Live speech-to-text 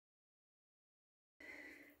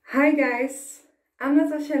Hi guys, I'm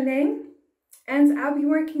Natasha Ling and I'll be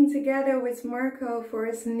working together with Marco for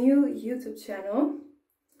his new YouTube channel.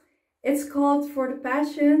 It's called For the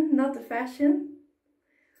Passion, Not the Fashion.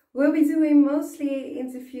 We'll be doing mostly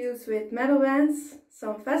interviews with metal bands,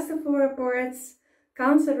 some festival reports,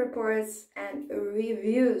 concert reports and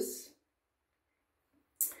reviews.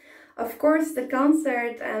 Of course, the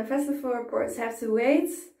concert and festival reports have to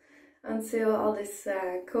wait until all this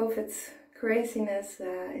COVID craziness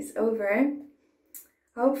is over.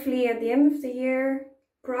 Hopefully at the end of the year,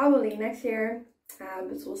 probably next year,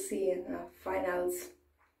 but we'll see and find out.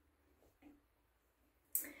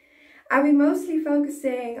 I'll be mostly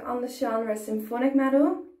focusing on the genre symphonic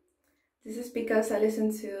metal. This is because I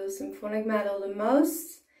listen to symphonic metal the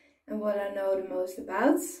most and what I know the most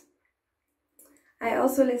about. I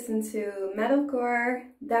also listen to metalcore,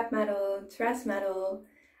 death metal, thrash metal,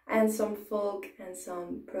 and some folk and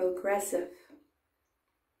some progressive.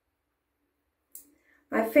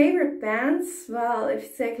 My favorite bands, well, if you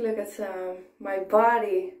take a look at my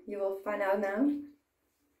body, you will find out now.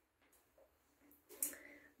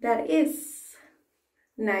 That is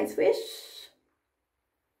Nightwish,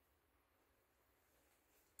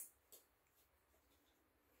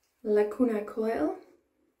 Lacuna Coil,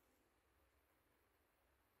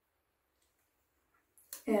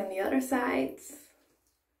 and the other side,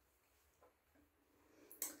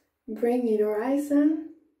 Bring Me the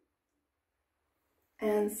Horizon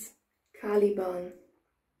and Caliban.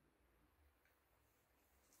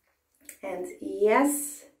 And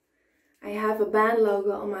yes, I have a band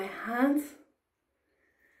logo on my hand.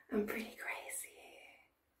 I'm pretty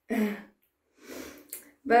crazy.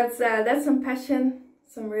 But that's some passion,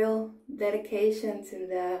 some real dedication to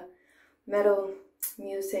the metal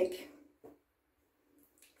music.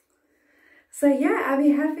 So yeah, I'll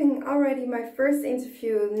be having already my first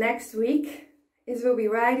interview next week. It will be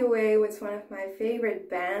right away with one of my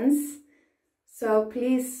favorite bands. So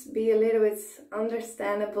please be a little bit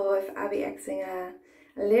understandable if I'll be acting a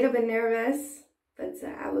little bit nervous, but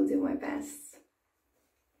I will do my best.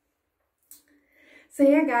 So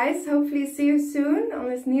yeah guys, hopefully see you soon on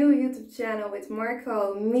this new YouTube channel with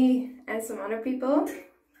Marco, me and some other people.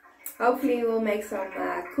 Hopefully we'll make some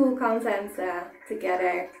cool content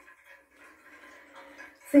together.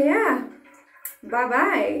 So yeah, bye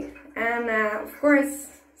bye, and of course,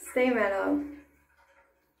 stay metal.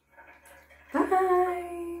 Bye!